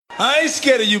I ain't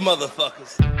scared of you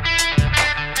motherfuckers.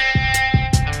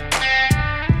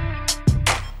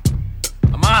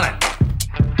 I'm on it.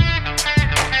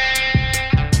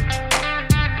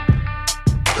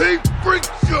 Hey, Freak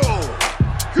Show!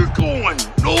 You're going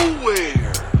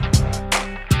nowhere!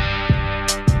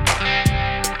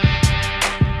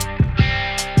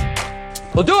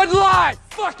 We'll do it live!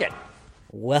 Fuck it!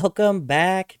 Welcome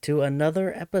back to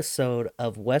another episode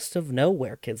of West of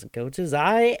Nowhere, kids and coaches.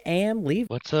 I am Levi.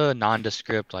 What's a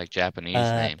nondescript like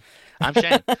Japanese name? I'm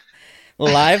Shane.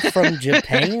 Live from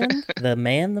Japan, the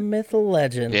man, the myth, the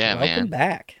legend. Yeah, Welcome man.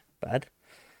 back, bud.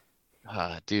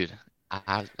 Dude,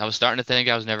 I was starting to think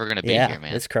I was never gonna be Yeah, here,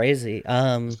 man. it's crazy.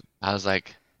 I was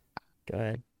like, Go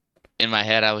ahead. in my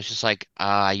head, I was just like,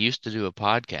 I used to do a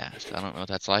podcast. I don't know what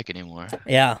that's like anymore.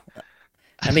 Yeah,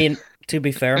 I mean, to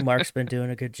be fair, Mark's been doing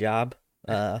a good job.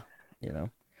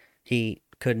 He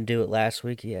couldn't do it last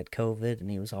week. He had COVID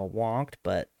and he was all wonked,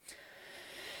 but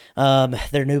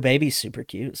their new baby's super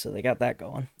cute, so they got that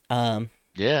going.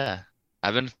 Yeah,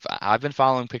 I've been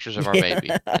following pictures of our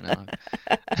baby.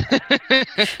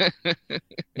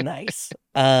 Nice.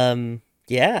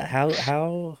 Yeah,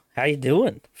 how you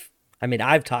doing? I mean,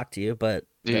 I've talked to you, but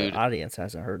Dude. the audience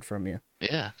hasn't heard from you.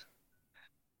 Yeah.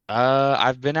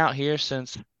 I've been out here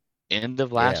since end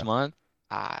of last month.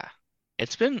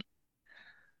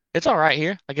 It's all right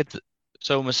here.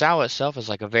 So Misawa itself is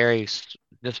like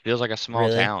just feels like a small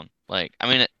Really? town. Like, I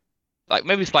mean, like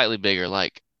maybe slightly bigger.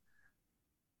 Like,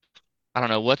 I don't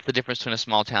know, what's the difference between a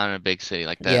small town and a big city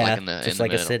like that? Yeah, Like in the just in the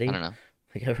like a middle. city. I don't know.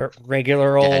 Like a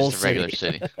regular Yeah, old just a regular city.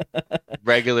 city.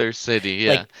 Regular city,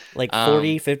 yeah. Like Um,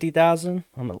 40, 50,000?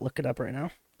 I'm gonna look it up right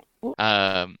now.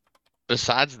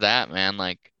 Besides that, man,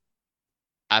 like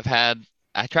I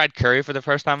tried curry for the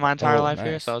first time my entire Oh, life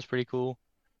here, nice. so that was pretty cool.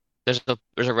 There's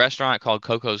a restaurant called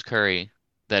Coco's Curry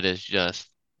that is just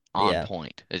on Yeah.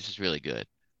 point. It's just really good.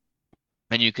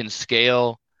 And you can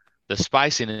scale the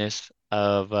spiciness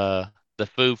of the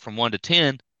food from 1 to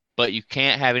 10, but you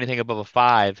can't have anything above a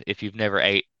 5 if you've never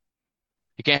ate.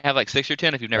 You can't have like 6 or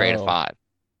 10 if you've never ate a Oh, 5.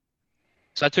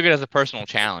 So I took it as a personal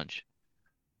challenge.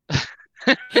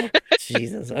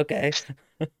 Jesus. Okay.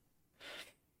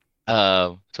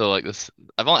 So like this,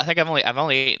 I've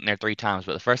only eaten there 3 times,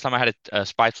 but the first time I had a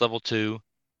spice level 2,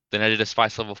 then I did a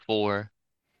spice level 4,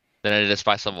 then I did a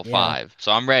spice level Yeah. 5.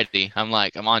 So I'm ready. I'm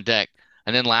on deck.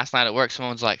 And then last night at work,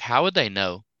 someone's like, "How would they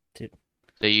know Dude,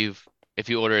 that if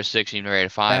you order a 6 and you've never ate a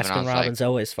 5?" And I Baskin was like, Robbins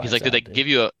always he's finds like, "Did they out, dude. give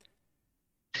you a?"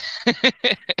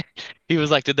 He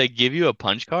was like, "Did they give you a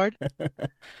punch card?"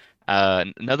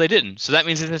 No, they didn't. So that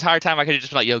means this entire time I could have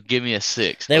just been like, "Yo, give me a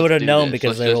 6. They Let's would have do known this.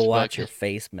 because Let's they will just watch fuck your it."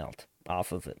 face melt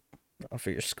off of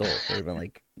your skull. They'd have been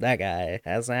like, that guy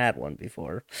hasn't had one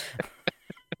before.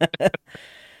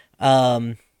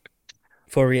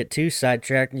 Before we get too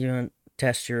sidetracked, you want to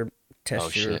test your Oh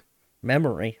shit.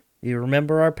 memory. You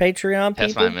remember our Patreon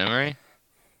Test people? my memory.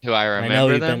 Do I I know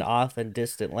remember you've them? been off in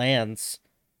distant lands,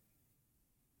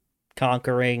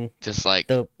 conquering Just like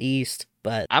the East,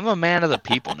 but I'm a man of the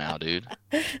people now, dude.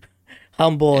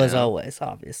 humble You as know? always,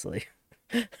 obviously.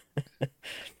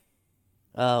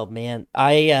 Oh man,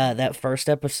 I that first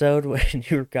episode when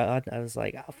you were gone, I was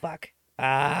like, oh fuck,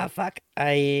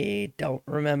 I don't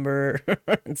remember,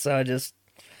 and so I just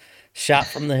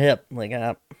shot from the hip, like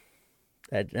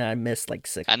I missed like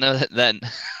 6. I know that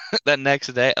that next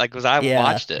day, like, I Yeah.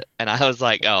 watched it and I was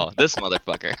like, "Oh, this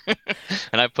motherfucker,"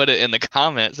 and I put it in the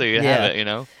comments so you have Yeah. it, you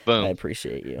know. I Boom.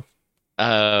 appreciate you.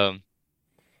 Um,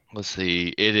 let's see.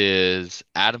 It is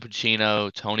Adam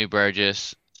Pacino, Tony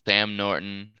Burgess, Sam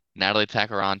Norton, Natalie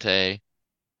Tacarante,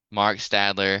 Mark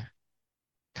Stadler,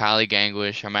 Kylie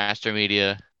Gangwish, our master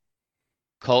media,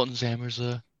 Colton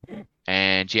Zamerza,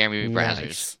 and Jeremy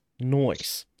Brazzers.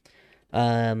 Nice.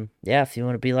 Yeah, if you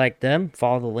want to be like them,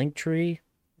 follow the link tree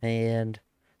and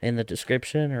in the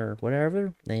description or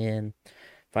whatever, and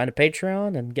find a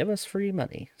Patreon and give us free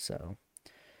money. So,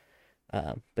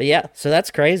 but yeah, so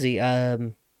that's crazy.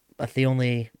 The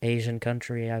only Asian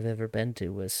country I've ever been to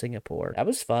was Singapore. That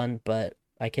was fun, but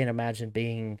I can't imagine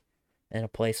being in a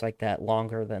place like that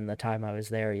longer than the time I was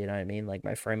there. You know what I mean? Like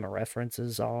my frame of reference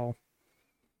is all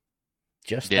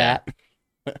just Yeah. that.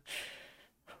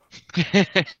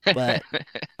 But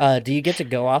do you get to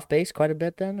go off base quite a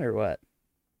bit then, or what?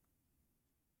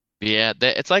 Yeah,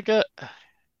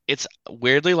 it's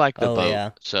weirdly like the Oh boat.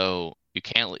 yeah, So you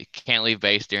can't leave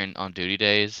base during on duty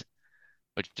days,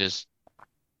 which is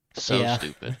so yeah,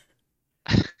 stupid.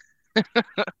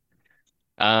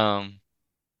 Um,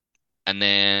 and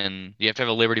then you have to have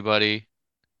a Liberty buddy.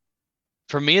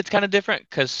 For me, it's kind of different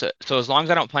because so as long as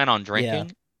I don't plan on yeah,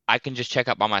 drinking, I can just check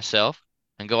up by myself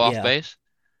and go off yeah. base.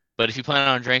 But if you plan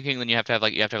on drinking, then you have to have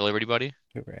a Liberty Buddy,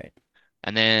 You're right.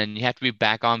 and then you have to be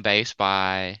back on base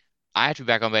by. I have to be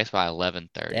back on base by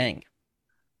 11:30. Dang,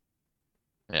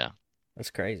 Yeah.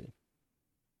 that's crazy.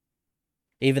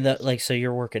 Even though, like, so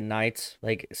you're working nights,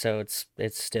 like, so it's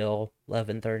still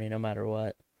 11:30 no matter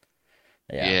what.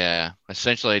 Yeah. Yeah.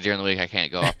 Essentially during the week I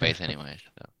can't go off base anyway.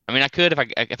 So. I mean I could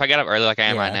if I got up early like I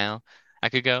am right Yeah. now, I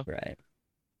could go, Right.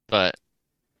 but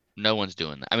no one's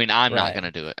doing that. I mean I'm not Right.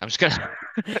 gonna do it. I'm just gonna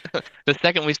the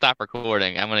second we stop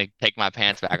recording, I'm gonna take my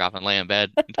pants back off and lay in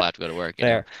bed until I have to go to work, you know.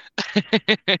 Fair.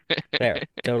 Fair.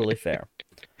 Totally fair.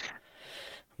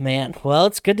 Man, well,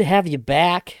 it's good to have you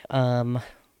back.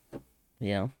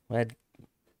 I'd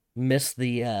missed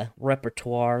the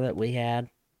repertoire that we had,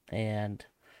 and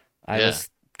I Yeah. was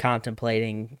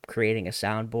contemplating creating a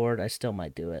soundboard. I still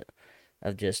might do it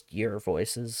of just your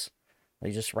voices,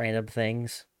 like just random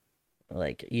things,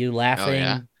 like you Oh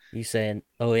yeah. laughing, you saying,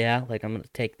 "Oh yeah," like I'm gonna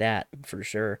take that for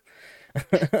sure,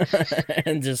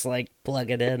 and just like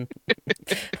plug it in.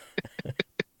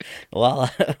 Well,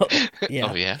 Oh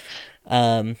yeah. yeah.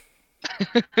 Um,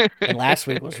 and last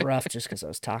week was rough just because I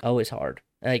was talking. Always hard.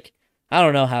 Like I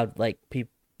don't know how like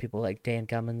people like Dan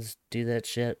Cummins do that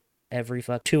shit every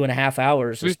 2.5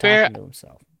 hours To be just fair, talking to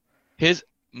himself. his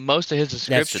most of his is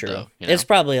That's scripted true. though, you It's know.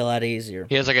 probably a lot easier.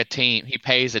 He has like a team. He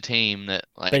pays a team that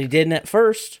But he like, didn't at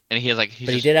first. and he has like he's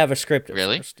But he just did have a script at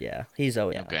really first. Yeah. He's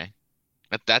oh yeah. okay.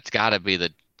 That's got to be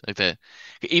like the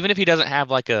even if he doesn't have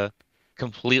like a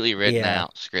completely written Yeah.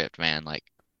 out script, man. Like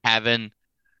having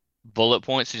bullet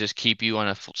points to just keep you on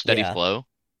a steady Yeah. flow.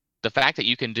 The fact that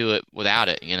you can do it without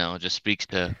it, you know, just speaks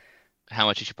to how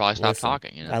much you should probably stop Listen,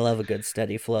 talking, you I know. love a good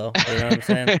steady flow. You know what I'm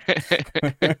saying?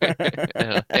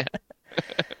 Yeah.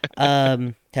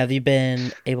 Have you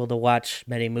been able to watch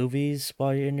many movies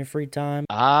while you're in your free time?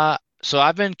 So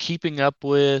I've been keeping up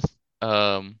with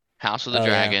House of the Oh yeah.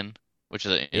 Dragon, which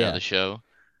is Yeah. the show.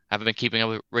 I've been keeping up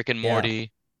with Rick and Yeah.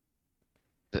 Morty.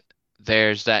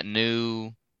 There's that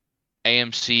new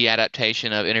AMC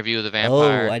adaptation of Interview with the Oh,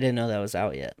 I Vampire. didn't know that was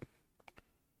out yet.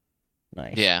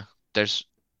 Nice. Yeah, there's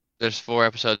 4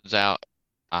 episodes out.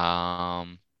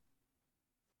 Um,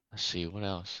 let's see what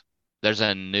else. There's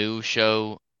a new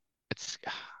show. It's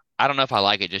I don't know if I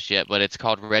like it just yet, but it's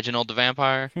called Reginald the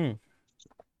Vampire. Hmm.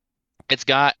 It's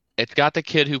got the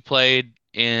kid who played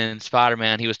in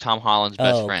Spider-Man. He was Tom Holland's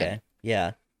best Oh, friend. okay.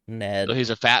 Yeah. So Ned. he's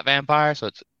a fat vampire, so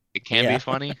it can be Yeah.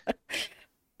 funny,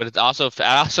 but it also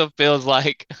feels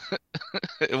like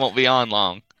it won't be on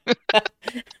long.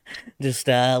 Just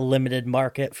a limited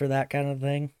market for that kind of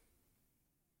thing.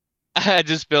 I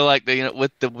just feel like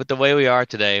with the way we are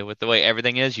today, with the way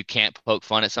everything is, you can't poke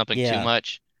fun at something too Yeah.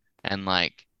 much. And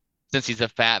like since he's a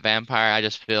fat vampire, I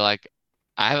just feel like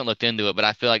I haven't looked into it, but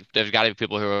I feel like there's got to be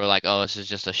people who are like, "Oh, this is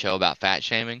just a show about fat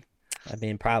shaming." I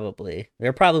mean, probably.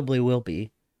 There probably will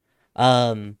be.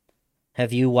 Um,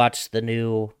 have you watched the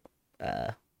new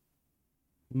uh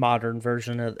modern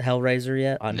version of Hellraiser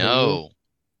yet on Hulu? No,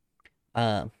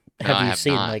 Um, no, have I you have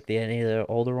seen not. like any of the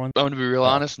older ones? I'm gonna be real Oh,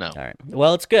 honest, no. all right.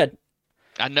 Well, it's good.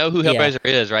 I know who Yeah. Hellraiser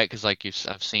is, right? Because like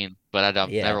I've seen, but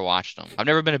I've Yeah. never watched them. I've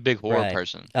never been a big horror Right.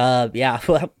 person. Yeah,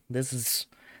 well, this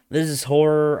is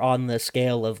horror on the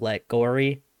scale of like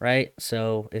gory, right?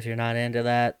 So if you're not into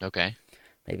that, Okay.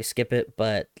 maybe skip it.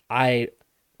 But I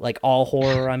like all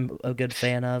horror I'm a good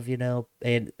fan of,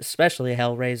 and especially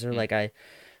Hellraiser. Hmm. Like I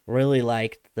really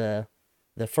liked the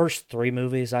first three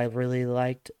movies I really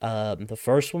liked. The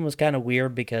first one was kind of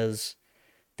weird because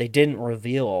they didn't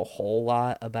reveal a whole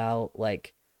lot about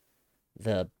like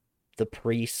the the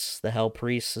priests, the hell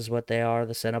priests is what they are,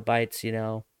 the Cenobites.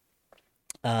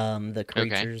 The Okay.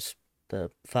 creatures,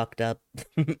 the fucked up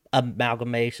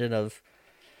amalgamation of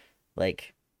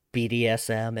like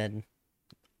BDSM and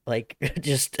like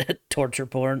just torture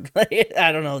porn.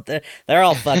 I don't know. They're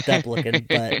all fucked up looking,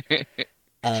 but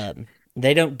um,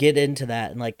 they don't get into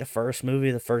that in like the first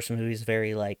movie. The first movie is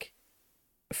very like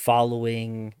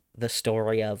following the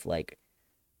story of like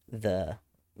the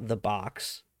the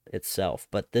box itself.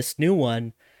 But this new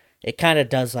one, it kind of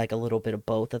does like a little bit of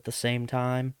both at the same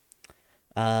time.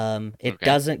 It Okay.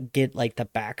 doesn't get like the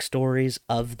backstories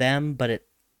of them, but it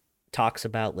talks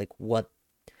about like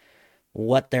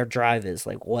what their drive is,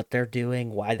 like what they're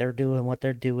doing, why they're doing what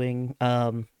they're doing.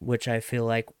 Which I feel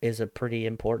like is a pretty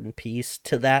important piece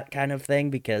to that kind of thing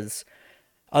because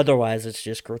otherwise it's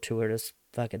just gratuitous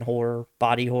fucking horror,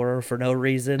 body horror for no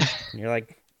reason. And you're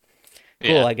like, cool,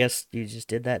 Yeah. I guess you just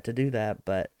did that to do that,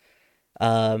 but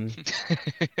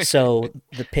so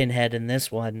the pinhead in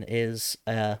this one is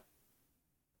a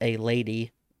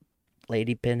lady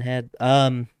pinhead.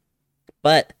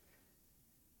 But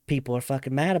people are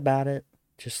fucking mad about it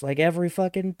just like every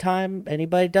fucking time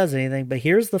anybody does anything. But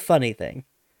here's the funny thing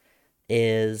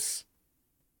is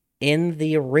in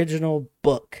the original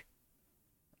book,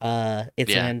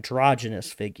 it's an Yeah.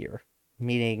 androgynous figure,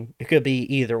 meaning it could be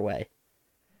either way.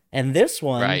 And this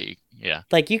one, Right. Yeah.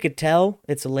 like you could tell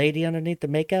it's a lady underneath the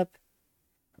makeup,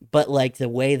 but like the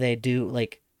way they do,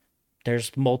 like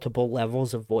there's multiple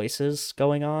levels of voices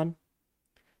going on.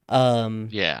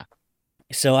 Um, Yeah.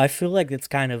 so I feel like it's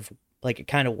kind of like it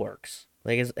kind of works.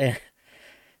 Like it's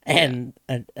Yeah.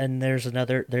 and there's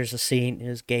a scene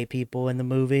is gay people in the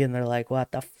movie and they're like,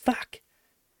 what the fuck?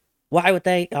 Why would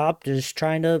they? Oh, just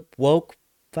trying to woke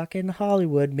fucking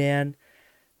Hollywood, man.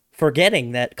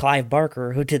 Forgetting that Clive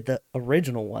Barker, who did the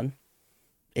original one,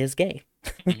 is gay.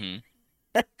 Hmm.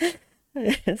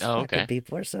 It's Oh, fucking okay.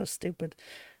 people are so stupid.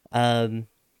 Um,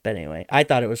 but anyway, I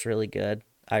thought it was really good.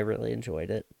 I really enjoyed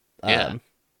it. Yeah. Um,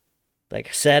 like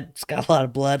I said, it's got a lot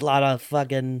of blood, a lot of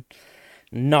fucking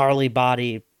gnarly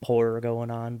body horror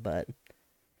going on, but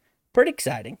pretty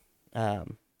exciting.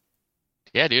 Um,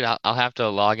 Yeah, dude. I'll have to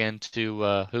log into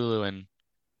Hulu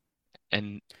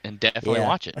and definitely yeah.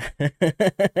 watch it.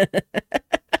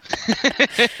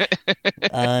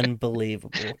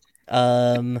 Unbelievable.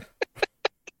 Um,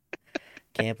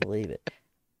 can't believe it.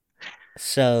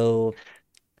 So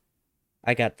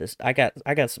I got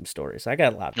some stories. I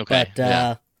got a lot, Okay. but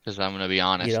Yeah. Because I'm gonna be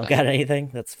you honest. don't got anything?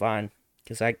 That's fine,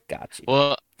 because I got you.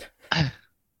 Well,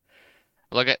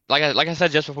 like I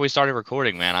said just before we started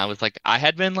recording, man, I was like I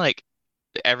had been like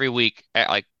every week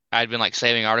like I'd been like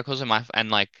saving articles in my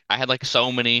and like I had like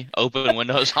so many open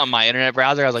windows on my internet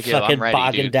browser. I was like, yo, I'm Fucking ready, bogging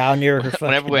dude. down your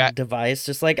Whenever we fucking device,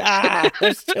 just like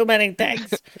there's too many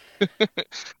things.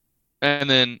 and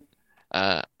then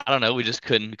I don't know, we just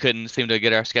couldn't seem to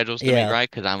get our schedules to meet Yeah, right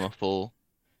because I'm a full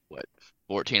what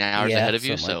 14 hours yeah, ahead of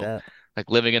you, something like so that. like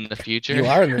living in the future. You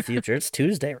are in the future. It's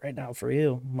Tuesday right now for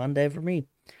you, Monday for me.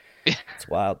 It's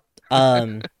wild.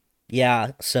 Um,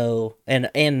 yeah. So, and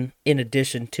in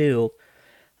addition to,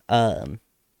 um,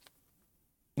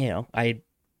 I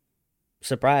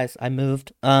surprise, I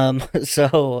moved.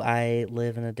 So I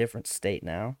live in a different state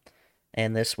now,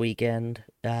 and this weekend,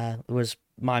 was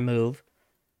my move.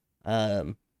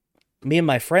 Um, Me and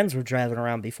my friends were driving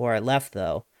around before I left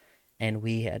though, and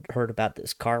we had heard about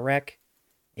this car wreck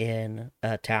in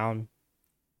a town,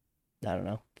 I don't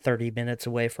know, 30 minutes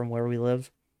away from where we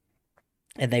live.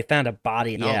 And they found a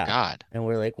body, Oh yeah. God. And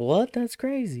we're like, what? That's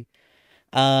crazy.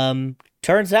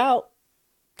 Turns out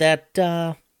that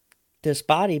this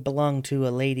body belonged to a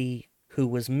lady who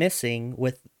was missing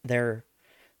with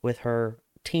her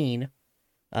teen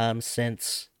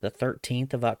since the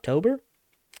 13th of October.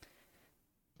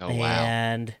 Oh wow.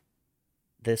 And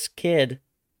this kid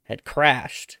had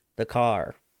crashed the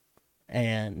car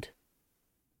and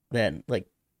then like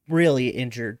really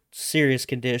injured, serious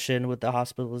condition with the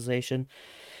hospitalization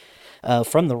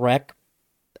from the wreck.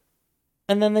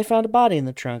 And then they found a body in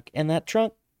the trunk, and that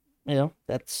trunk,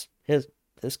 that's his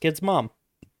kid's mom.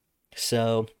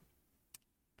 So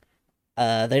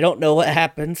they don't know what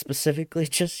happened specifically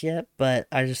just yet, but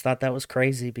I just thought that was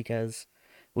crazy because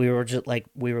we were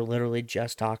literally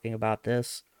just talking about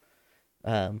this,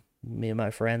 me and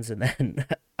my friends, and then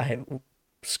I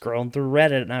scrolling through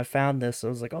Reddit and I found this. So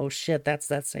I was like, oh shit, that's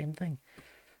that same thing.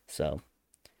 So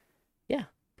yeah,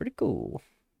 pretty cool.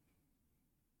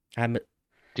 I'm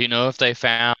Do you know if they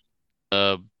found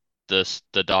uh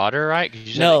the daughter, right? Because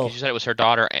no you said it was her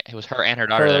daughter. It was her and her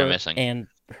daughter that are her missing. and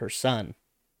her son,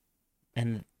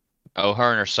 and Oh,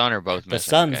 her and her son are both the missing.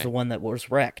 son's the Okay. one that was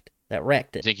wrecked, that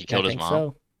wrecked You it. think he I killed his think mom?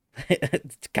 so.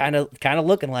 It's kind of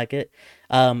looking like it.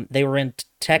 They were in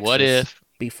What Texas if?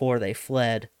 before they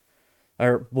fled,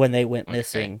 or when they went Okay.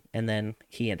 missing, and then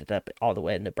he ended up all the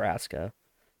way in Nebraska,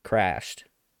 crashed,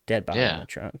 dead body in Yeah. the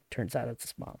trunk. Turns out it's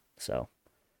his mom. So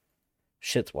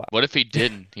shit's wild. What if he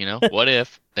didn't? What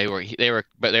if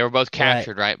but they were both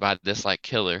Right. captured right by this like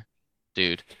killer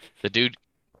dude. The dude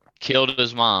killed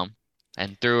his mom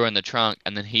and threw her in the trunk,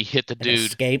 and then he hit the And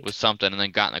dude with escaped. something, and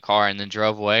then got in the car and then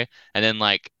drove away. And then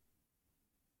like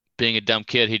being a dumb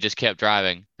kid, he just kept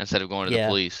driving instead of going to the Yeah.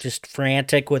 police. Just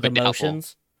frantic with But doubtful.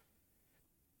 emotions.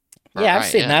 Yeah, I've Right,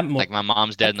 seen yeah. that. Like my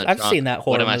mom's dead in the I've seen trunk. that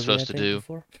What horror am I movie. I supposed to think do?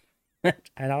 before.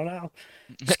 I don't know.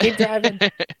 Just keep driving.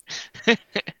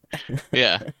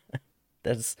 Yeah.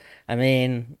 That's. I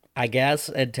mean, I guess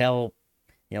until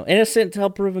innocent until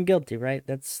proven guilty, right?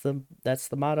 That's the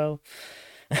motto.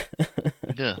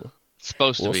 Yeah. It's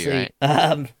supposed to We'll be, see. right?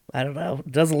 I don't know.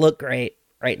 It doesn't look great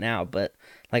right now, but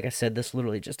like I said, this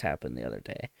literally just happened the other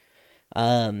day.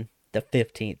 The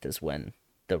 15th is when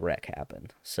the wreck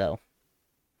happened. So,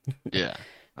 Yeah.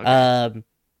 Okay. um,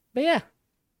 but yeah.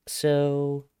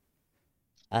 So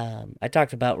I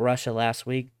talked about Russia last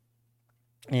week,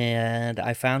 and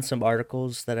I found some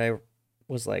articles that I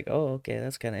was like, oh, okay,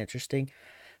 that's kind of interesting.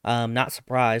 Not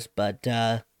surprised, but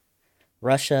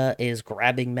Russia is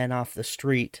grabbing men off the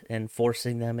street and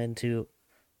forcing them into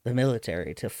the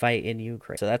military to fight in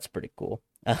Ukraine. So that's pretty cool.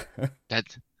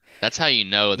 That's that's how you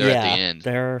know they're at the Yeah, end.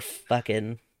 they're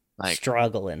fucking Like,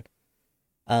 struggling.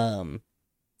 Um,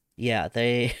 yeah,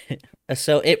 they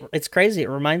so it's crazy. It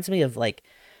reminds me of like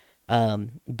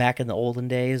back in the olden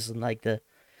days and like the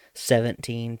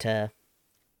 17 to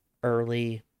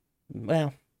early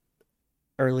well,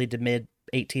 early to mid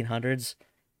 1800s.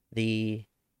 The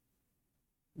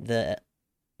the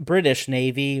British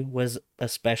Navy was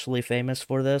especially famous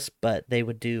for this, but they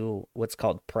would do what's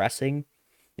called pressing.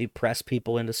 They press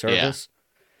people into yeah, service.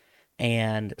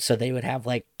 And so they would have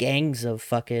like gangs of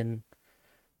fucking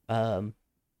um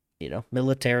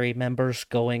military members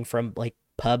going from like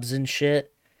pubs and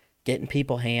shit, getting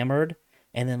people hammered,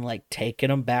 and then like taking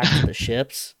them back to the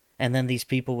ships. And then these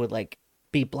people would like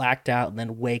be blacked out and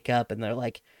then wake up and they're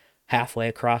like halfway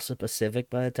across the Pacific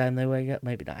by the time they wake up.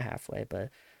 Maybe not halfway, but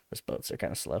those boats are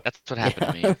kind of slow. that's what happened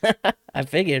to Yeah, me. I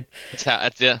figured.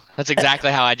 That's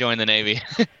exactly how I joined the Navy.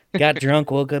 Got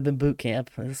drunk, woke up in boot camp.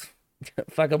 It's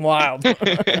fucking wild.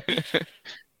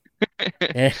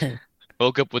 Yeah.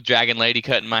 Woke up with Dragon Lady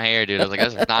cutting my hair, dude. I was like,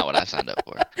 that's not what I signed up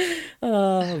for.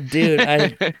 Oh,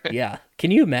 dude, yeah.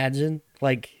 Can you imagine?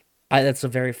 Like, that's a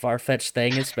very far-fetched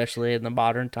thing, especially in the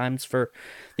modern times for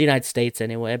the United States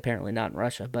anyway. Apparently not in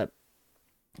Russia, but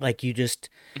like you just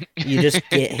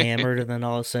get hammered, and then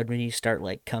all of a sudden when you start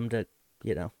like come to,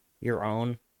 your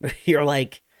own, you're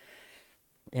like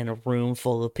in a room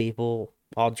full of people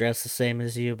all dressed the same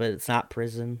as you, but it's not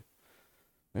prison.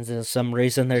 And for some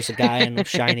reason there's a guy in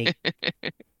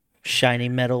shiny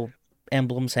metal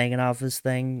emblems hanging off this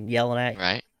thing, yelling at you.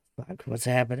 Right? Fuck, what's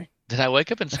happening? Did I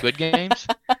wake up in Squid Games?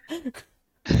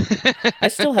 I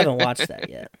still haven't watched that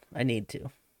yet. I need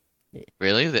to.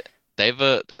 Really? They've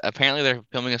apparently they're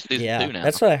filming a season Yeah, two now.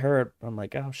 that's what I heard. I'm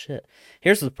like, oh shit.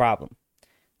 Here's the problem: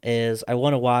 is I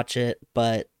want to watch it,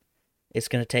 but it's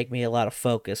gonna take me a lot of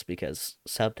focus because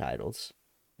subtitles,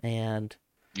 and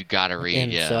You gotta read,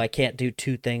 and so yeah. I can't do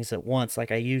two things at once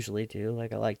like I usually do.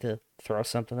 Like I like to throw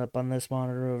something up on this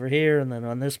monitor over here, and then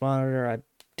on this monitor I'm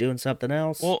doing something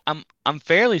else. Well, I'm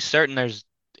fairly certain there's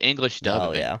English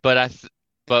Oh dubbing, yeah,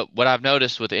 but what I've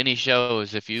noticed with any show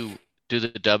is if you do the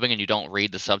dubbing and you don't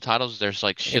read the subtitles, there's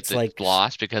like shit it's that's like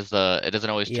lost because the it doesn't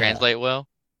always yeah, translate well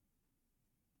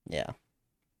yeah,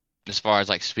 as far as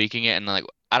like speaking it and like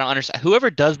I don't understand whoever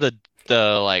does the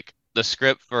like the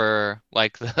script for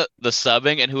like the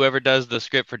subbing and whoever does the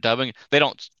script for dubbing, they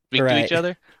don't speak to each right.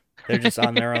 other. They're just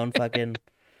on their own program.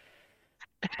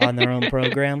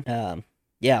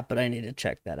 Yeah, but I need to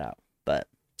check that out. But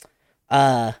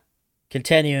uh,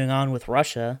 continuing on with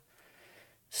Russia,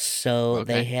 so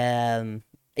they Okay. have,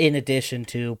 in addition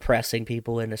to pressing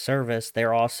people into service,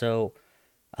 they're also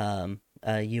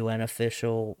a UN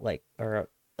official, like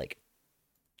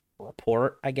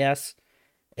report, I guess,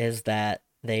 is that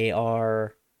they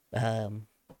are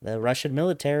the Russian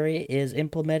military is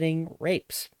implementing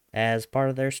rapes as part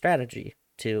of their strategy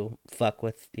to fuck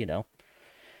with,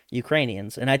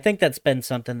 Ukrainians. And I think that's been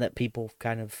something that people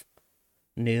kind of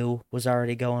knew was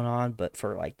already going on, but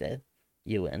for like the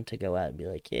UN to go out and be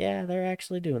like, yeah, they're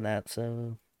actually doing that,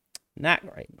 so not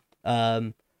great.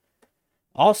 Um,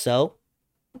 Also,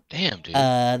 Damn, dude.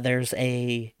 there's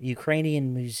a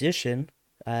Ukrainian musician.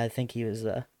 I think he was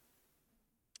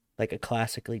like a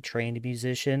classically trained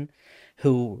musician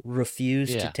who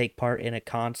refused to Yeah. take part in a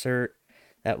concert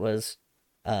that was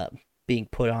uh, being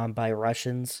put on by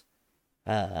Russians,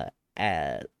 uh,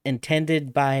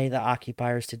 intended by the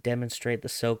occupiers to demonstrate the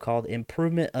so-called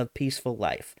improvement of peaceful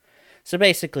life. So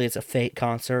basically, it's a fake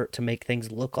concert to make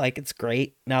things look like it's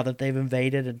great now that they've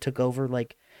invaded and took over.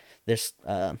 Like this,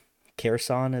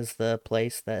 Kherson is the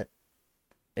place that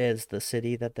is the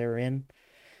city that they're in,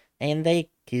 and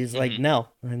he's like Hmm. no,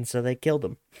 and so they killed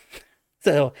him.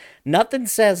 So nothing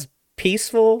says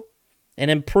peaceful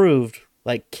and improved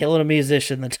like killing a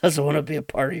musician that doesn't want to be a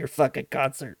part of your fucking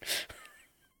concert.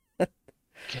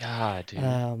 God, dude.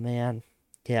 Oh man,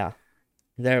 yeah,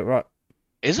 there,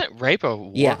 Isn't rape a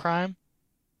war yeah, crime?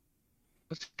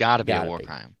 It's gotta be a gotta war be,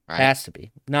 crime, right? has to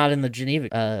be. Not in the Geneva.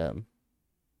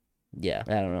 Yeah,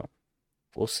 I don't know.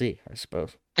 We'll see. I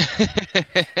suppose.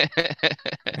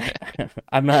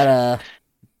 I'm not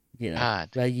God.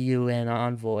 a UN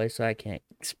envoy, so I can't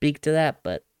speak to that.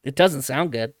 But it doesn't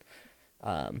sound good.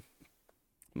 Um,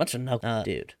 much of no,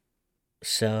 dude.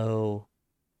 So,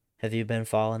 have you been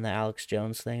following the Alex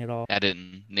Jones thing at all? I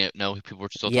didn't know people were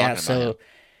still Yeah. talking about him. So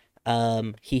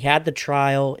He had the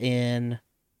trial in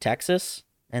Texas,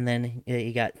 and then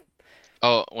he got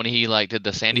Oh, when he like did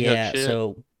the Sandy Hook yeah. shit,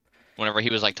 So whenever he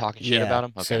was like talking shit yeah, about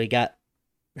him. so Okay.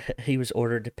 he was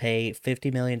ordered to pay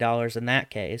 $50 million in that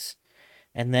case,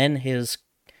 and then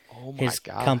Oh my his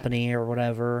God. company or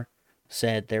whatever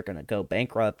said they're gonna go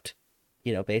bankrupt,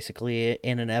 basically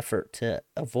in an effort to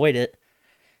avoid it,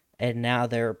 and now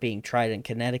they're being tried in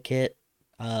Connecticut,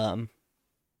 um,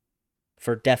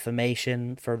 for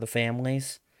defamation for the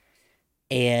families,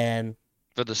 and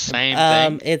For the same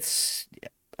thing? it's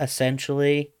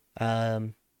essentially,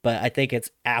 but I think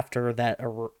it's after that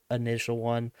initial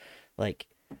one, like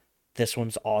this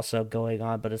one's also going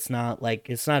on, but it's not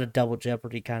a double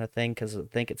jeopardy kind of thing because I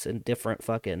think it's in different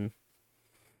fucking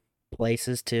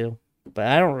places too. But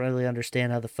I don't really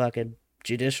understand how the fucking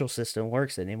judicial system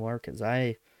works anymore because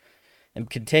I am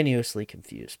continuously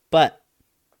confused. But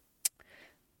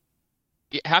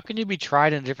Yeah, how can you be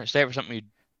tried in a different state for something you,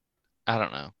 I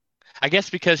don't know. I guess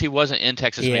because he wasn't in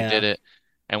Texas when he yeah, did it,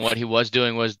 and what he was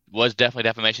doing was definitely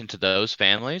defamation to those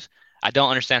families. I don't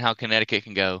understand how Connecticut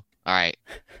can go, all right,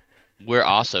 we're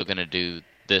also gonna do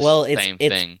this well, same it's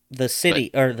thing, the but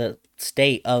city or the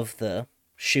state of the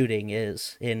shooting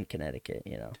is in Connecticut.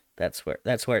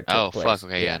 That's where it took oh fuck, place.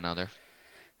 okay, yeah, Yeah. no, they're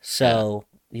yeah, So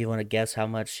you want to guess how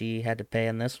much she had to pay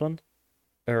in this one,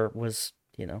 or was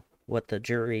what the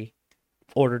jury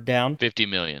ordered down? 50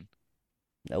 million.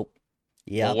 Nope.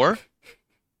 Yep. More?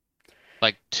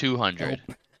 Like 200.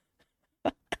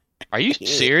 Nope. Are you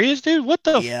serious, dude? What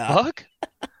the Yeah. fuck?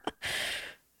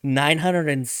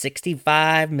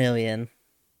 965 million.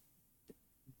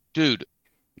 Dude,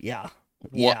 Yeah.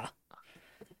 what? Yeah.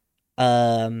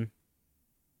 Um.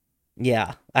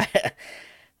 Yeah.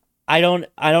 I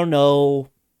don't know.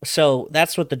 So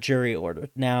that's what the jury ordered.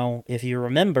 Now, if you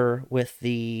remember with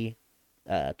the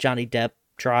Johnny Depp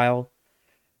trial,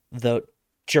 the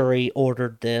jury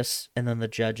ordered this, and then the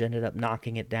judge ended up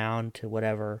knocking it down to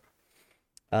whatever.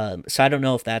 So I don't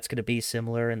know if that's going to be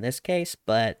similar in this case,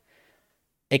 but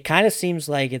it kind of seems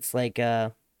like it's like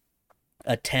a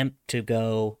attempt to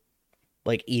go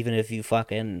like even if you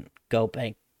fucking go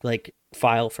like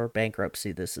file for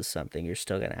bankruptcy, this is something you're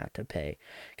still gonna have to pay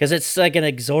because it's like an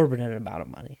exorbitant amount of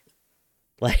money.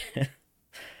 Like,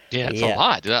 Yeah, it's a yeah,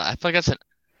 lot, dude. I feel like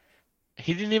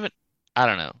he didn't even, I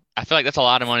don't know. I feel like that's a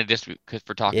lot of money just because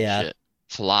for talking yeah, shit.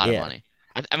 It's a lot of yeah, money.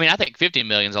 I mean, I think 50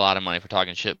 million is a lot of money for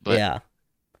talking shit, but yeah.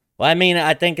 Well, I mean,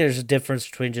 I think there's a difference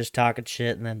between just talking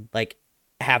shit and then like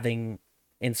having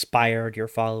inspired your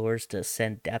followers to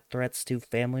send death threats to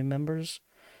family members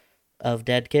of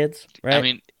dead kids, I right?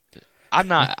 mean, I'm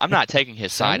not taking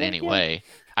his Sound side like it? anyway.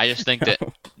 I just think that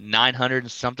 900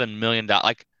 and something million dollars,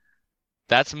 like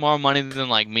that's more money than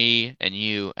like me and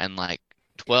you and like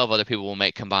 12 other people will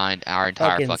make combined our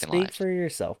entire Fucking fucking speak lives. for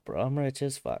yourself, bro. I'm rich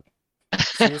as fuck.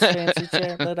 See this fancy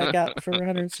chair that I got for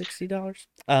 $160?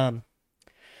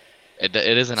 It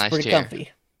is a It's nice pretty chair.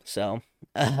 comfy. So,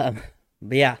 um,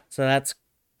 but yeah, so that's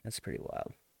pretty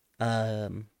wild.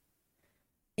 Um,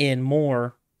 in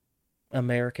more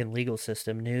American legal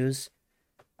system news,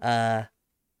 uh,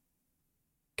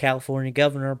 California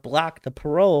governor blocked the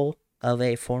parole of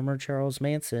a former Charles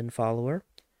Manson follower,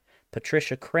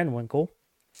 Patricia Krenwinkel.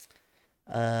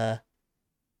 Uh,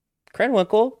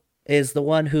 Krenwinkel is the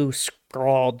one who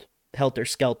scrawled "Helter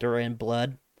Skelter" in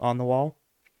blood on the wall,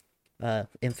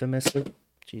 infamously.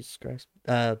 Jesus Christ.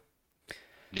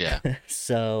 Yeah.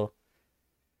 So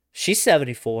she's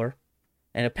 74,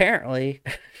 and apparently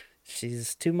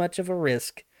she's too much of a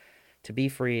risk to be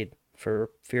freed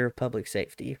for fear of public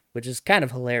safety, which is kind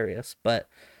of hilarious. But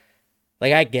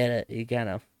like, I get it. You kind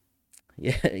of,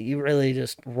 yeah, you really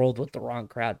just rolled with the wrong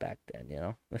crowd back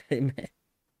then.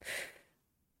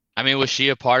 I mean, was she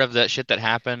a part of that shit that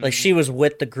Like, she happened? was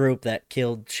with the group that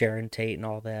killed Sharon Tate and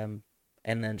all them,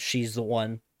 and then she's the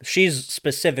one. She's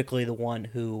specifically the one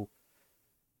who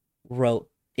wrote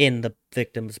in the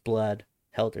victim's blood,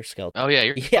 "Helter Skelter." Oh yeah,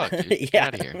 you're Yeah, fucked, dude. Get yeah.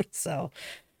 out of here. So,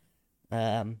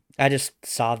 I just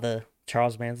saw the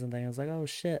Charles Manson thing. I was like, oh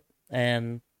shit.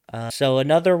 And so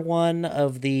another one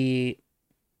of the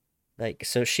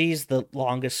so she's the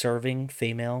longest serving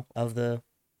female of the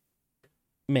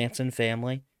Manson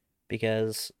family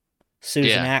because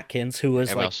Susan Yeah. Atkins, who was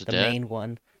Everybody like else is the dead. main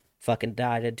one, fucking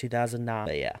died in 2009.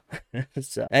 But yeah,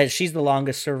 so she's the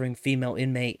longest serving female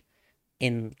inmate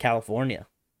in California,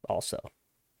 also.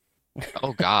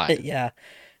 Oh God. Yeah,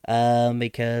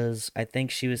 because I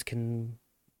think she was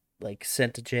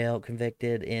sent to jail,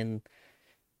 convicted in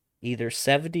either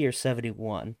 70 or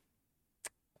 71.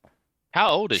 How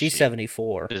old is She's she?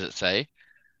 74. Does it say?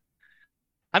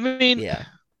 I mean, Yeah.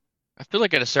 I feel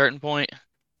like at a certain point,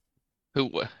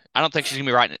 who I don't think she's gonna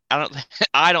be writing. I don't.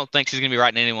 I don't think she's gonna be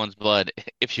writing anyone's blood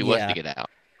if she was to Yeah. get out.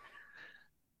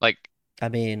 Like, I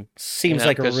mean, seems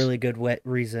like a because really good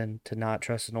reason to not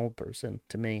trust an old person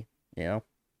to me, you know?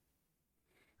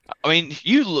 I mean,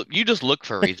 you just look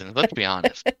for reasons. Let's be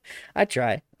honest. I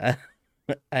try.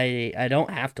 I don't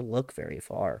have to look very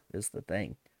far is the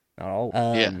thing. Not all.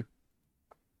 Yeah.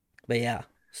 But yeah.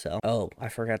 So, oh, I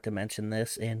forgot to mention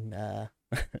this in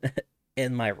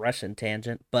in my Russian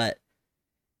tangent, but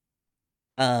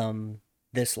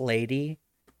this lady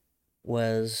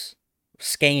was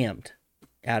scammed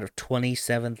out of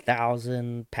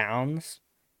 27,000 pounds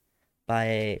by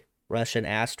a Russian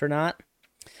astronaut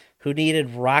who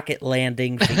needed rocket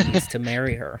landing fees to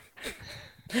marry her.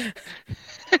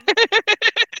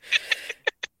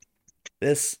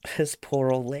 This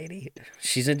poor old lady.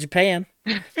 She's in Japan,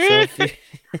 so if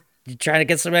you're trying to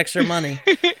get some extra money,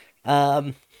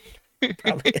 um,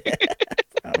 probably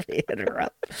probably hit her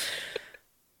up.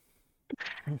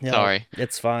 No, Sorry.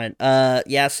 it's fine.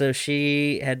 Yeah. So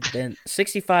she had been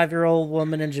 65-year-old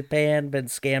woman in Japan, been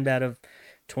scammed out of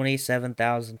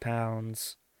 27,000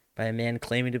 pounds by a man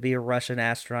claiming to be a Russian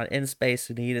astronaut in space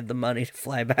who needed the money to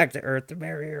fly back to Earth to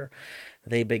marry her.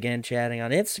 They began chatting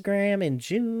on Instagram in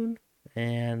June,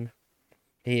 and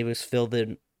he was filled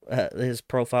in. His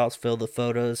profiles filled with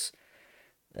photos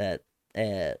that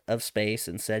of space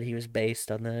and said he was based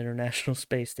on the International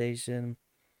Space Station.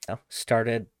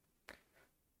 Started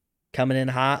coming in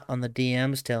hot on the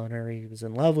DMs, telling her he was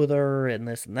in love with her and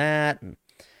this and that, and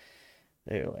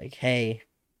they were like, "Hey,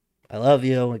 I love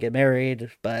you, we'll get married,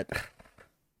 but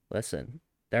listen,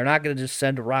 they're not gonna just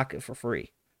send a rocket for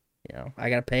free. You know, I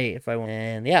gotta pay if I want."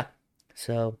 And yeah,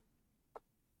 so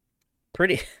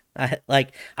pretty. I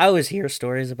always hear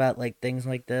stories about like things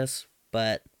like this,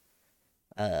 but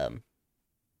um,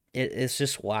 it's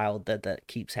just wild that that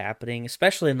keeps happening,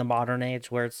 especially in the modern age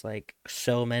where it's like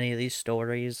so many of these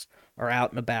stories are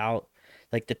out and about.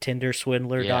 Like the Tinder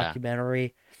Swindler Yeah.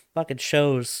 documentary fucking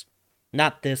shows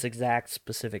not this exact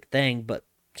specific thing, but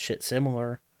shit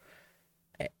similar,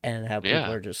 and how people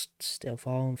Yeah. are just still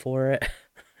falling for it.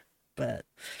 But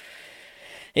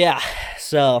yeah,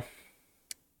 so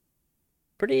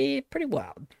pretty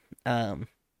wild. Um,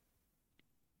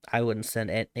 I wouldn't send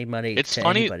any money It's to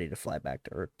funny. anybody to fly back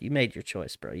to Earth. You made your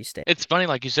choice, bro. You stay. It's funny,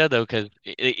 like you said though, because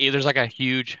there's like a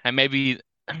huge, and maybe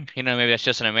maybe that's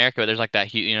just in America, but there's like that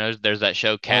huge, there's that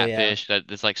show Oh yeah, Catfish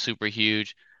that's like super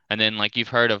huge, and then like you've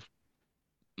heard of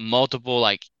multiple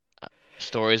like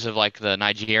stories of like the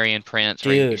Nigerian prince,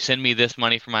 where you dude. send me this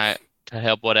money for my to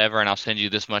help whatever, and I'll send you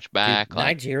this much Dude, back. Like,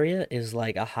 Nigeria is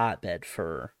like a hotbed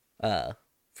for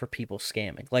people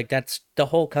scamming. Like that's the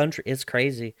whole country. It's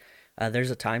crazy.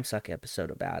 There's a Time Suck episode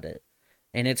about it.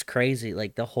 And it's crazy.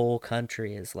 Like the whole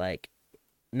country is like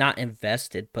not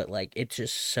invested, but like it's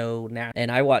just so now.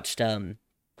 And I watched the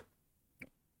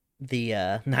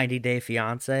 90 Day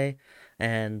Fiance,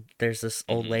 and there's this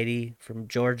old mhm. lady from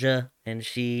Georgia, and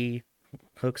she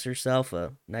hooks herself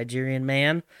a Nigerian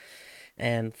man.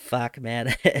 And fuck,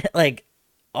 man, like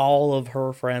all of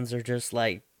her friends are just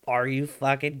like, "Are you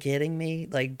fucking kidding me?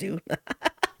 Like, do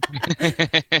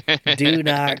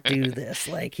not do this."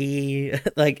 Like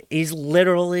like he's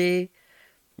literally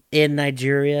in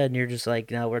Nigeria, and you're just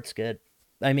like, "No, it's good."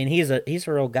 I mean, he's a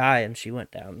real guy, and she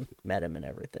went down, and met him, and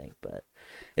everything. But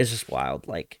it's just wild,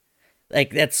 like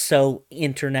that's so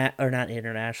internet or not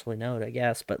internationally known, I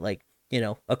guess, but like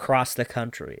across the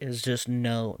country is just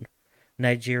known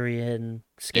Nigerian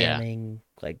Yeah. scamming,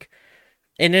 like,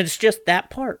 and it's just that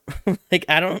part. Like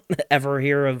I don't ever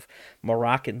hear of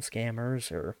Moroccan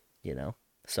scammers or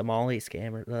Somali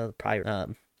scammers.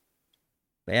 Probably,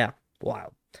 yeah,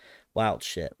 wild, wild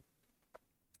shit.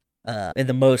 And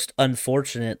the most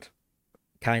unfortunate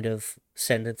kind of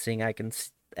sentencing I can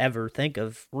ever think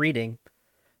of reading.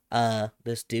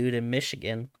 This dude in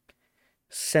Michigan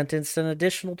sentenced an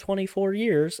additional 24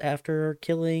 years after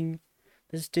killing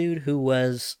this dude who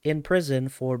was in prison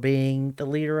for being the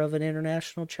leader of an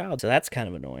international child. So that's kind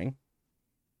of annoying.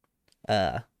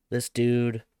 Uh, this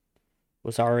dude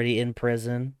was already in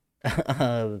prison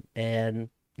and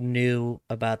knew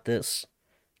about this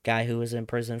guy who was in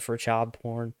prison for child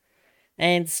porn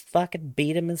and fucking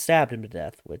beat him and stabbed him to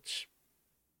death, which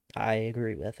I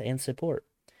agree with and support.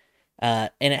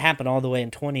 And it happened all the way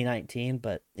in 2019,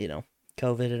 but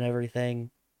COVID and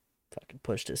everything fucking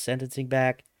pushed his sentencing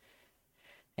back.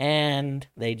 And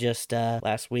they just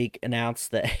last week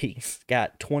announced that he's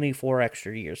got 24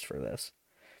 extra years for this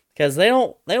because they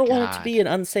don't want it to God. be an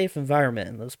unsafe environment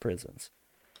in those prisons.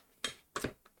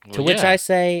 Well, To which I yeah.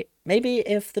 say, maybe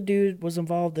if the dude was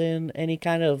involved in any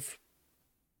kind of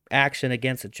action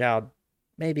against a child,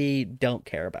 maybe don't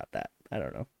care about that. I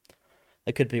don't know.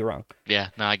 I could be wrong. Yeah,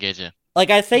 no, I get you. Like,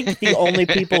 I think the only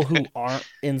people who aren't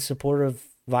in support of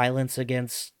violence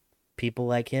against people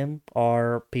like him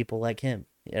are people like him,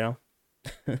 you know?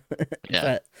 Yeah.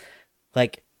 But,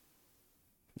 like,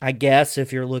 I guess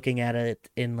if you're looking at it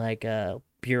in, like, a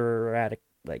bureaucratic,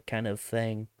 like, kind of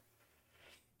thing,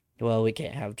 well, we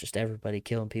can't have just everybody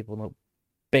killing people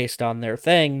based on their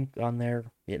thing, on their,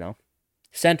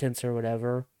 sentence or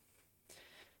whatever.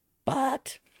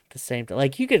 But, at the same time,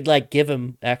 like, you could, like, give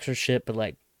him extra shit, but,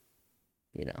 like,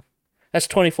 you know, that's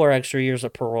 24 extra years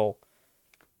of parole.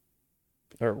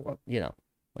 Or,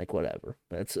 like, whatever.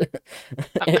 That's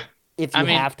if I you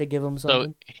mean, have to give them so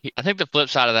something. I think the flip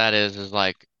side of that is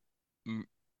like m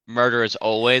murder is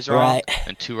always wrong, Right.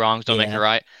 and two wrongs don't make a Yeah.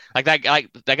 right. Like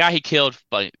that guy he killed,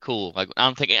 but cool. Like I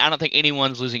don't think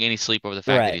anyone's losing any sleep over the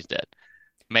fact that Right. he's dead.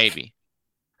 Maybe,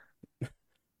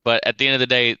 but at the end of the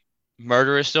day,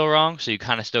 murder is still wrong. So you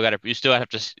still have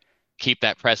to keep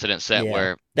that precedent set Yeah.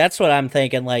 where That's what I'm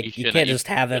thinking. you Like, you shouldn't can't you just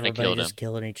have shouldn't have everybody killed just him.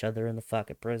 killing each other in the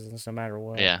fucking prisons no matter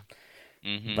what. Yeah.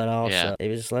 But Yeah. also,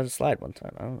 maybe just let it slide one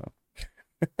time. I don't know.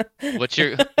 What's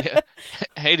your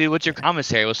hey dude, what's your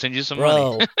commissary? We'll send you some money.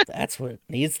 Bro, that's what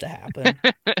needs to happen.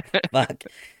 Fuck.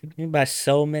 You can buy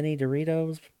so many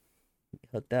Doritos.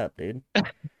 Hooked up, dude.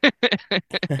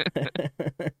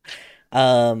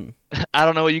 um, I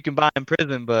don't know what you can buy in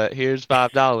prison, but here's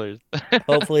 $5.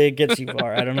 Hopefully it gets you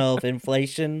far. I don't know if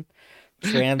inflation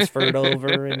transferred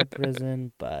over into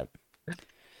prison, but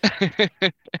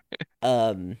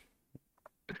um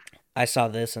I saw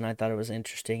this and I thought it was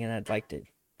interesting and I'd like to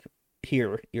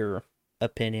hear your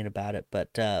opinion about it.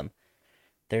 But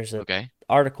there's a Okay.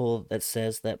 article that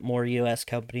says that more US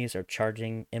companies are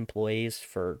charging employees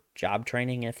for job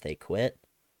training if they quit.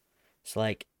 It's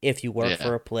like if you work Yeah.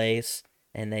 for a place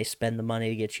and they spend the money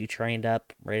to get you trained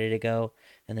up, ready to go,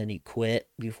 and then you quit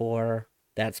before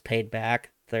that's paid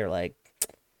back, they're like,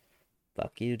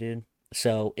 fuck you, dude.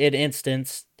 So, in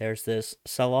instance, there's this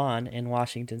salon in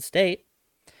Washington State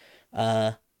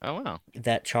uh, Oh wow.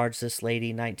 that charged this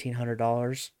lady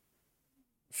 $1,900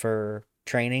 for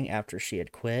training after she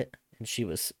had quit, and she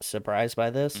was surprised by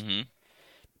this. Hmm.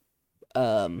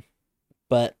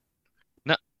 But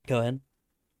No, go ahead.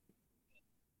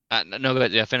 no,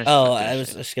 but yeah, Oh, I finish.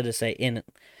 was just gonna say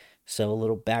so a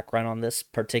little background on this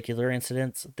particular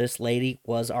incident. This lady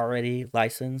was already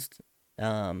licensed,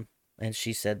 and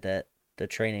she said that the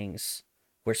trainings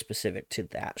were specific to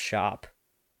that shop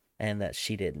and that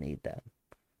she didn't need them.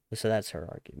 So that's her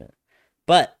argument.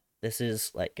 But this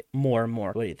is like more and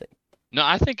more. What do you think? No,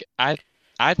 I think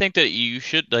that you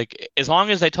should like as long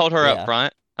as they told her up Yeah,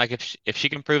 front, like if she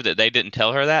can prove that they didn't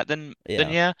tell her that, then yeah,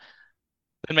 yeah,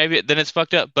 then maybe then it's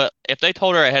fucked up. But if they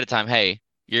told her ahead of time, hey,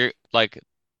 you're like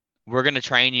we're gonna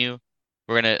train you,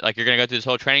 we're gonna like you're gonna go through this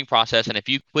whole training process, and if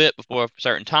you quit before a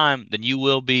certain time, then you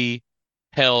will be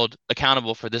held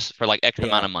accountable for this for like X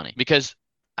amount yeah, of money because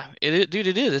dude,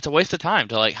 it is. It's a waste of time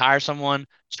to like hire someone,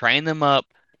 train them up,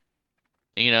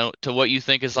 to what you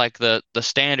think is like the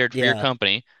standard for your yeah.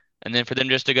 company, and then for them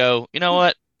just to go, you know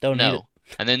what? Don't need it. No.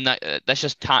 And then that's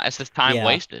just time. That's just time Yeah,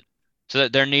 wasted. So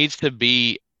that there needs to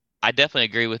be. I definitely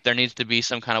agree with there needs to be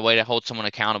some kind of way to hold someone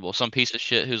accountable. Some piece of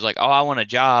shit who's like, oh, I want a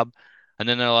job, and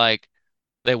then they're like,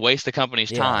 they waste the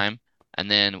company's yeah, time, and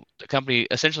then the company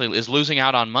essentially is losing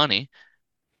out on money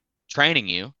training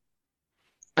you,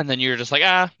 and then you're just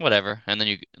like, whatever, and then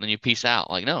you peace out.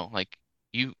 Like, no, like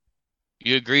you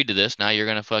you agreed to this. Now you're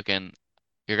gonna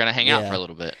hang out for yeah. a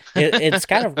little bit. It's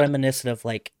kind of reminiscent of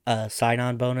like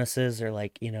sign-on bonuses or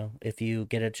like if you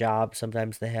get a job,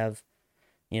 sometimes they have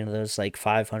those like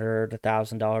 500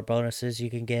 $1,000 bonuses you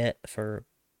can get for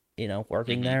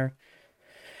working Hmm. there,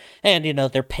 and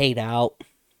they're paid out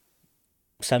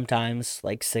sometimes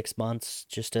like 6 months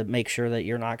just to make sure that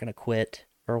you're not going to quit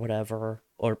or whatever,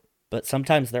 but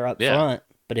sometimes they're up Yeah. front,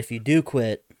 but if you do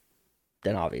quit,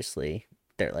 then obviously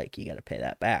they're like, you got to pay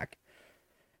that back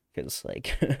because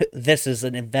like this is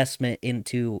an investment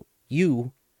into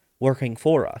you working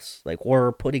for us. Like,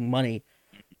 we're putting money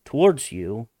towards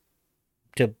you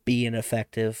to be an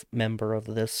effective member of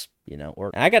this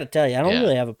or I got to tell you, I don't Yeah.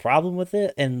 really have a problem with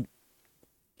it, and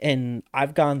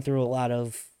I've gone through a lot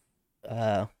of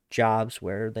jobs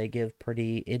where they give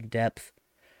pretty in-depth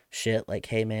shit like,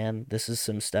 hey man, this is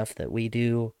some stuff that we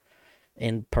do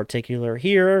in particular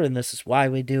here, and this is why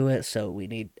we do it, so we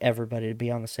need everybody to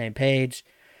be on the same page.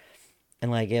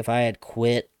 And like, if I had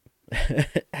quit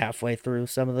halfway through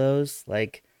some of those,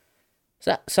 like,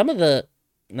 some of the,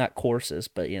 not courses,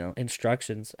 but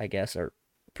instructions, I guess, are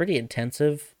pretty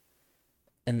intensive,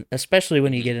 and especially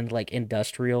when you Hmm. get into like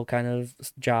industrial kind of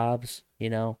jobs,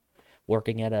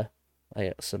 working at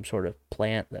some sort of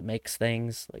plant that makes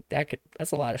things like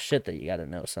that's a lot of shit that you got to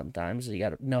know sometimes. You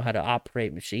got to know how to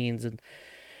operate machines, and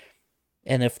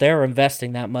if they're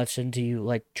investing that much into you,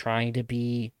 like trying to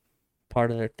be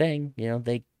part of their thing,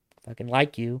 they fucking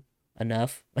like you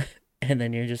enough, and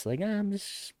then you're just like, I'm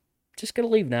just gonna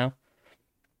leave now.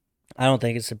 I don't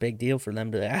think it's a big deal for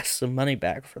them to ask some money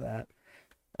back for that.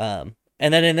 And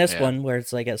then in this one where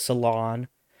it's like a salon,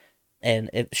 and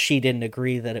if she didn't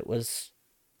agree that it was,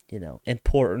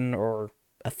 important or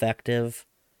effective,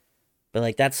 but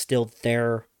like that's still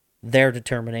their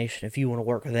determination. If you want to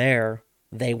work there,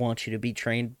 they want you to be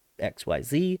trained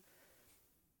XYZ.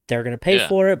 They're gonna pay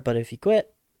for it, but if you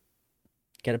quit,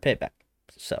 get a payback.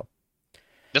 So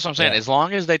that's what I'm saying. As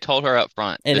long as they told her up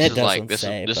front, and this it is like doesn't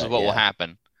say, this is what will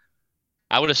happen.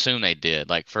 I would assume they did,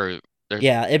 like for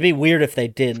yeah, it'd be weird if they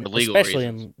didn't, especially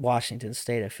reasons. in Washington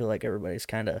State. I feel like everybody's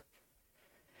kind of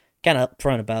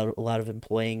upfront about a lot of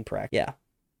employing practice. Yeah.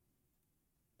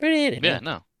 But anyway. Yeah,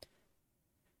 no.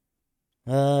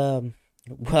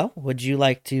 Well, would you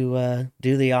like to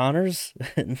do the honors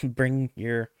and bring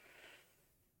your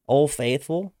old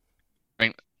faithful?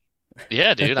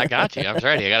 Yeah, dude, I got you. I was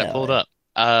ready. I got it pulled up.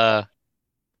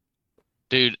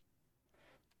 Dude,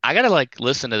 I gotta like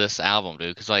listen to this album,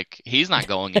 dude, because like he's not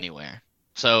going anywhere.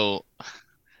 So,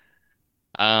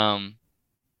 again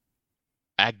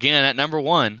at number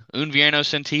one, Un Vierno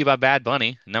Sin Ti by Bad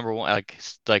Bunny. Number one,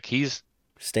 like he's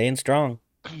staying strong.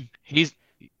 He's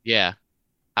yeah.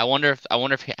 I wonder if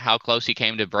how close he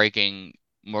came to breaking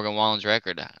Morgan Wallen's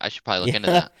record. I should probably look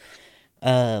into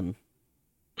that.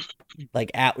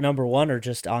 Like at number one or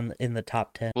just in the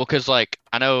top 10? Well, because like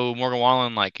I know Morgan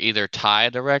Wallen like either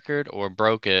tied the record or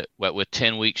broke it with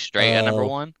 10 weeks straight at number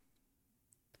one.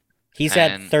 He's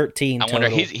had 13 total. I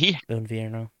wonder he Un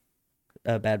Vierno,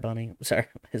 Bad Bunny. Sorry,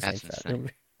 his name's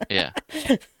insane. Yeah.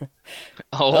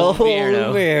 Oh,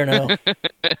 Vierno.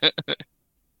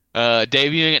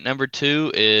 Debuting at number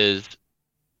 2 is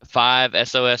 5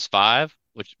 SOS 5,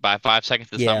 which by 5 Seconds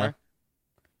to Summer,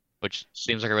 which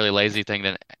seems like a really lazy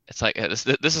thing. It's like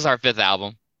this is our 5th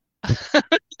album.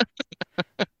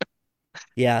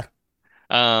 Yeah.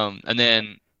 And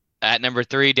then at number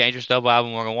 3, Dangerous Double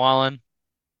Album, Morgan Wallen.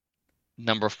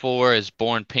 Number 4 is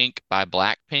Born Pink by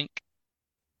Blackpink.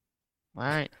 All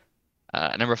right.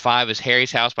 Number 5 is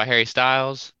Harry's House by Harry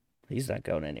Styles. He's not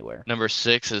going anywhere. Number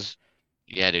 6 is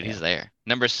he's there.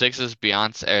 Number 6 is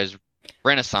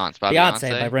Renaissance by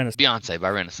Beyonce. Beyonce by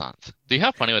Renaissance. Do you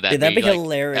how funny would that be? That'd be like,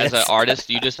 hilarious. As an artist,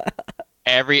 you just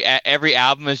every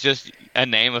album is just a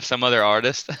name of some other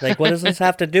artist. Like, what does this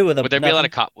have to do with them? Would there be a lot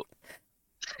of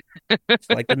It's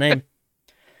like the name.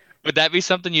 Would that be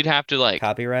something you'd have to like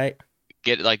copyright?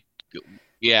 Get like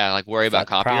worry about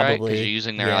copyright because you're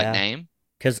using their like name?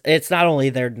 Because it's not only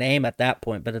their name at that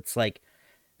point, but it's like,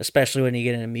 especially when you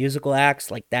get into musical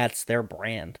acts, like that's their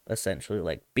brand essentially.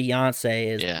 Like Beyonce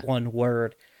is one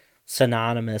word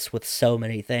synonymous with so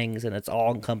many things, and it's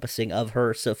all encompassing of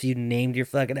her. So if you named your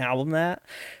fucking album that,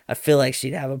 I feel like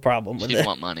she'd have a problem with it. She'd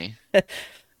want money.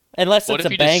 Unless what it's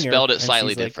if a you banger. Just spelled it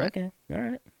slightly different? Like, okay, all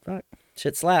right, fuck,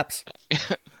 shit slaps.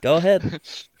 Go ahead.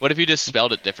 What if you just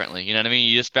spelled it differently? You know what I mean?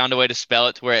 You just found a way to spell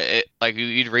it to where it like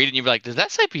you'd read it and you'd be like, does that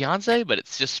say Beyonce? But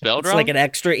it's just spelled wrong. It's like an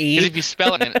extra E. Because if you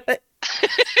spell it,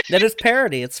 that is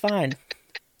parody. It's fine.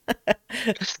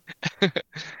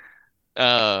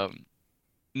 At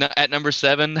number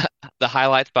 7, The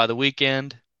Highlights by The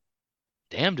Weeknd.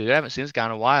 Damn, dude, I haven't seen this guy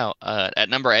in a while. At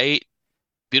number 8,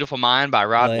 Beautiful Mind by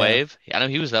Rod Wave. I know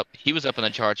he was up in the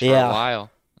charts for a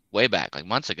while, way back, like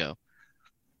months ago.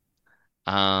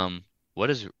 What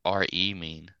does RE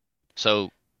mean?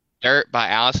 So, Dirt by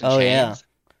Alice in Chains. Yeah.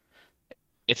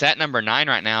 It's at number 9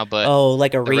 right now, but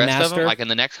like a the remaster? rest of them, like in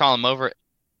the next column over.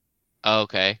 Oh,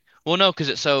 okay. Well, no, because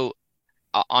it's so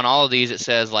on all of these it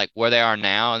says like where they are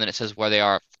now, and then it says where they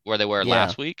were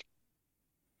last week.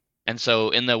 And so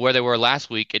in the where they were last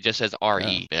week, it just says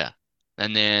RE. Yeah.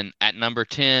 And then at number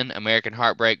 10, American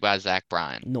Heartbreak by Zach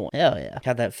Bryan. No, hell yeah.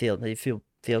 How'd that feel? Did you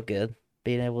feel good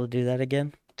being able to do that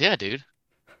again? Yeah, dude.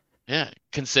 Yeah,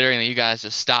 considering that you guys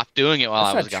just stopped doing it while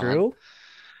I was gone. That's not true.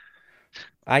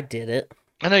 I did it.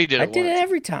 I know you did it. I did it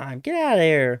every time. Get out of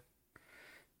here.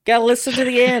 Gotta listen to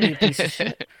the end, you piece of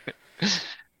shit.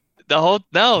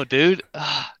 No, dude.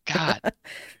 Oh, God.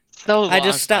 So long. I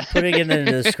just stopped putting it in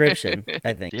the description,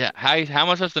 I think. Yeah. How am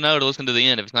I supposed to know to listen to the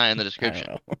end if it's not in the description?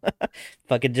 I don't know.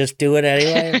 Fucking just do it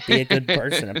anyway. Be a good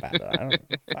person about it. I don't know.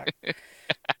 Fuck.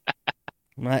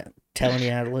 I'm not telling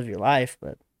you how to live your life,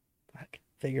 but fuck,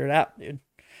 figure it out, dude.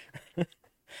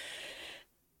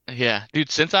 Yeah,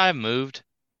 dude. Since I moved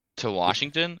to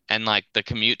Washington and like the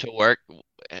commute to work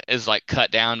is like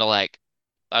cut down to like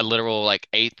a literal like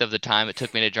eighth of the time it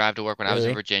took me to drive to work when I was in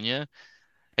Really? Virginia.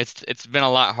 It's been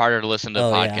a lot harder to listen to Oh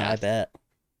yeah, I podcasts. bet.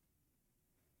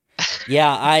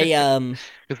 Yeah,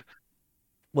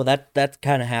 well that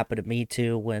kind of happened to me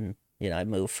too when, I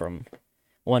moved from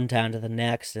one town to the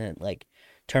next and it like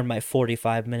turned my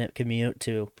 45-minute commute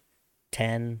to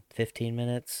 10, 15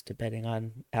 minutes depending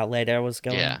on how late I was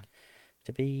going Yeah.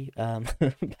 to be.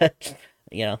 But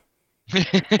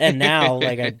and now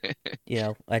like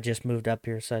I just moved up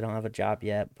here so I don't have a job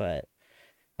yet, but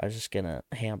I was just gonna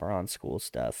hammer on school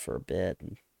stuff for a bit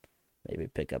and maybe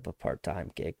pick up a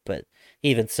part-time gig. But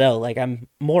even so, like I'm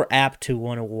more apt to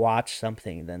want to watch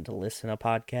something than to listen to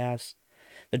podcasts.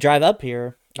 The drive up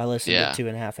here, I listened to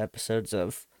Yeah. 2.5 episodes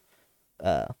of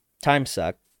uh Time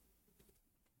Suck,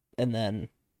 and then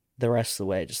the rest of the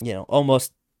way just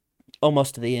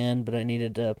almost to the end, but I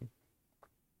needed to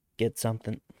get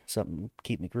something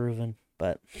keep me grooving.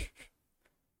 But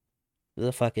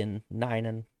the fucking 9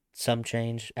 and some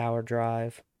change hour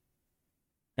drive.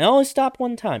 I only stopped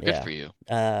one time, Good yeah. for you.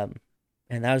 And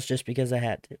that was just because I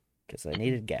had to, because I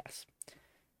needed gas.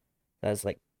 That was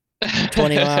like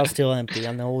 20 miles still empty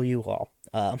on the old U-Haul.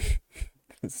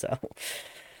 So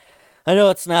I know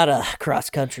it's not a cross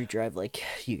country drive like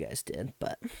you guys did,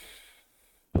 but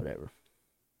whatever.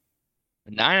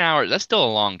 9 hours, that's still a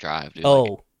long drive, dude. Like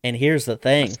Oh, and here's the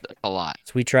thing. that's a lot.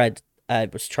 So I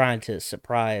was trying to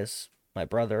surprise my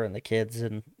brother and the kids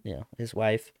and, his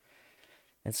wife.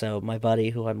 And so my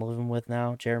buddy who I'm living with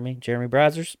now, Jeremy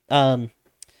Brazzers, Oh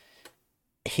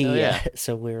he, yeah.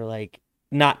 so we were like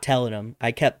not telling him.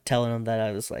 I kept telling him that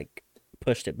I was like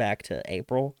pushed it back to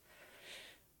April.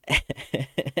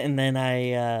 And then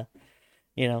I,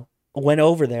 went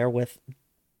over there with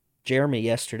Jeremy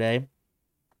yesterday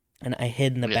and I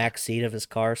hid in the Yeah. back seat of his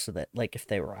car so that like if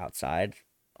they were outside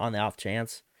on the off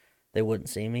chance they wouldn't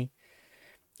see me.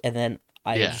 And then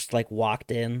I Yeah. just like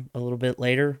walked in a little bit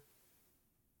later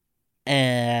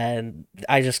and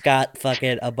I just got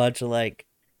fucking a bunch of like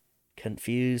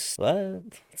confused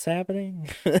what's happening.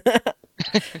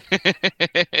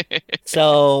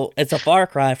 So it's a far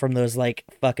cry from those like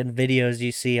fucking videos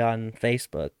you see on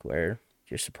Facebook where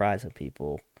you're surprising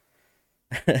people.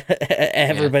 Yeah.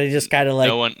 Everybody just kind of No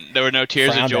like one, there were no tears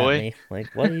of frowned at joy. me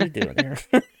like, what are you doing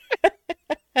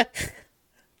here?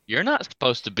 You're not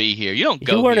supposed to be here. You don't You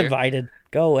go weren't here. invited,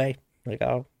 go away. Like,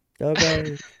 oh, go.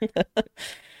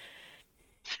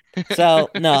 So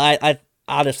no, I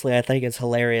honestly I think it's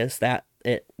hilarious that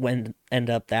it went end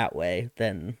up that way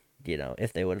than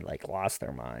if they would have like lost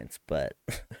their minds. But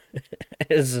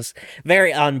it's just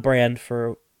very on brand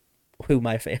for who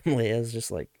my family is.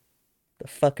 Just like the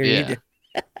fuck are you Yeah. doing?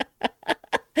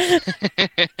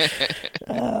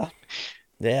 Uh,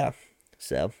 yeah.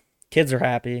 So kids are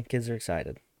happy. Kids are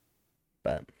excited.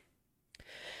 But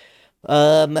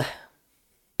um,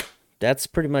 that's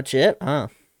pretty much it, huh?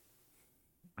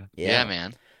 Yeah, Yeah.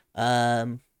 man.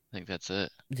 Um, I think that's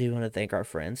it. do you want to thank our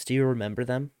friends? Do you remember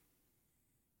them?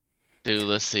 Dude,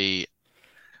 let's see.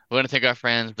 We want to thank our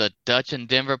friends, the Dutch and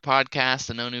Denver podcast,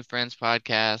 the No New Friends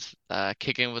podcast,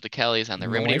 Kicking with the Kellys, and the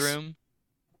Remedy Noise. Room.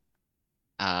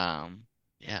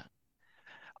 Yeah.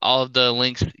 All of the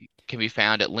links can be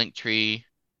found at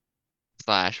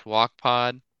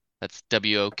linktree/walkpod. That's Hell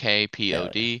yeah.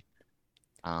 WOKPOD.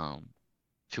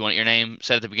 If you want your name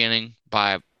said at the beginning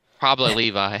by probably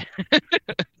Levi,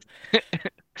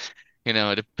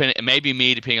 it may be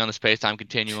me depending on the space-time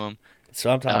continuum. That's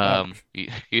what I'm talking about.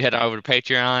 You head on over to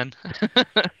Patreon,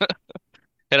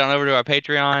 head on over to our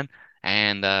Patreon,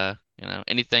 and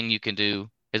anything you can do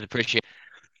is appreciated.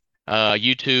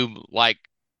 YouTube, like,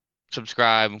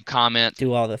 subscribe, comment.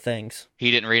 Do all the things. He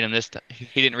didn't read them this time.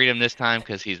 He didn't read them this time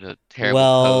because he's a terrible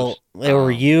Well, host. it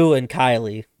were you and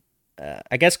Kylie.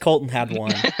 I guess Colton had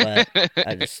one, but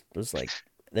I just was like,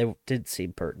 they did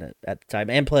seem pertinent at the time.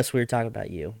 And plus, we were talking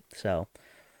about you. So,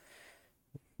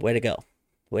 way to go.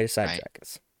 Way to Right. sidetrack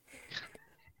us.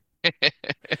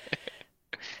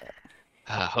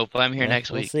 Hopefully, I'm here next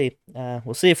We'll week. see.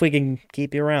 We'll see if we can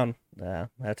keep you around. I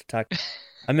have to talk.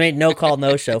 I made no call,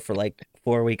 no show for like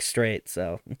 4 weeks straight.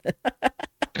 So,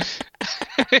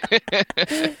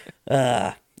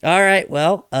 all right.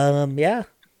 Well, yeah,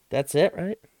 that's it,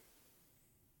 right?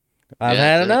 I've Yeah,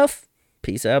 had that's it. enough.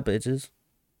 Peace out, bitches.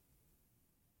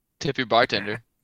 Tip your bartender.